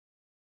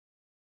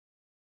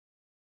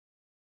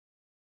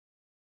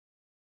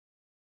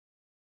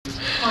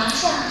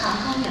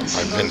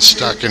I've been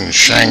stuck in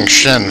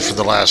Changsha for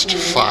the last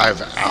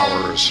 5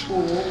 hours.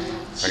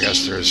 I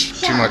guess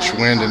there's too much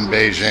wind in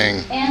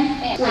Beijing.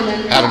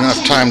 Had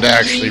enough time to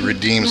actually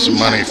redeem some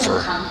money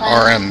for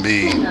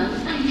RMB,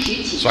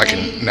 so I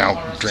can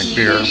now drink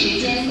beer,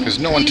 because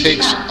no one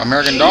takes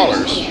American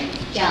dollars. Yep,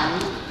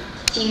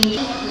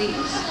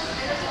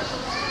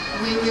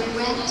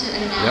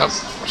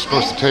 we're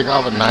supposed to take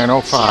off at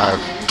 9:05.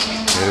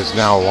 It is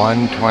now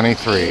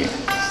 1:23.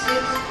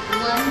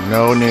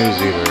 No news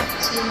either.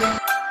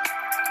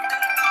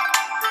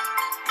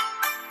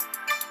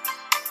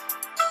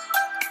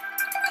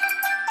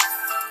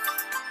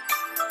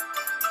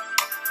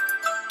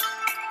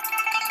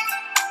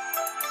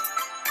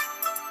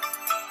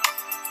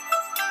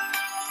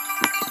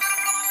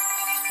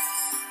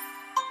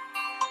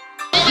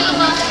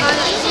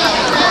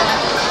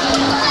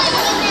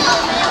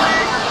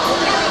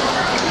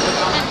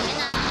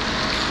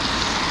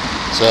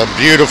 It's a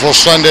beautiful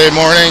Sunday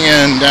morning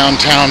in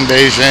downtown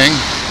Beijing.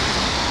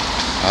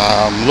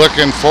 I'm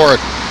looking for a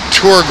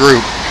tour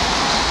group,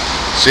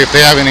 see if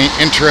they have any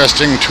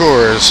interesting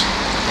tours.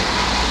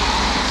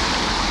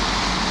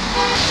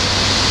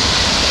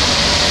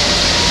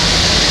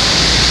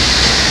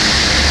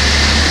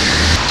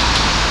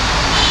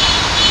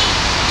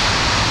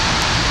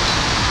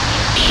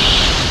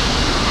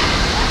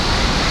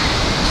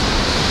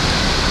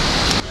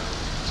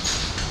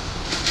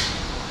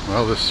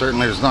 Well, this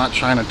certainly is not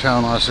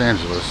Chinatown, Los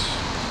Angeles,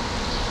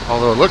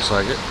 although it looks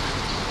like it.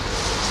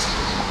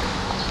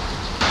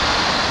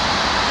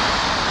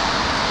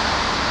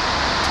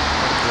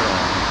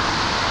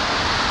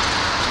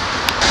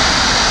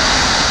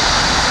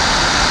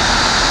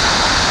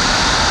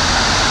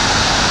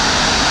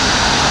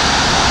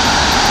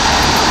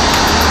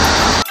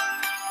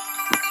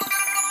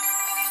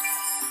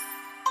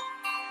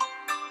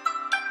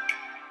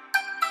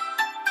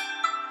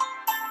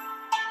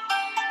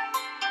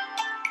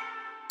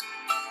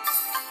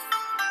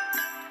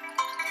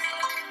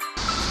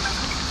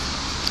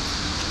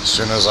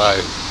 As soon as I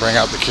bring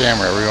out the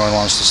camera, everyone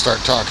wants to start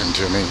talking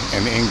to me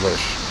in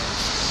English.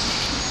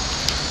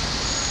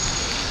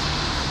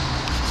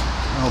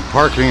 Well,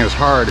 parking is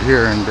hard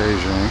here in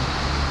Beijing.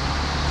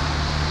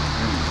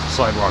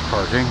 Sidewalk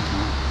parking.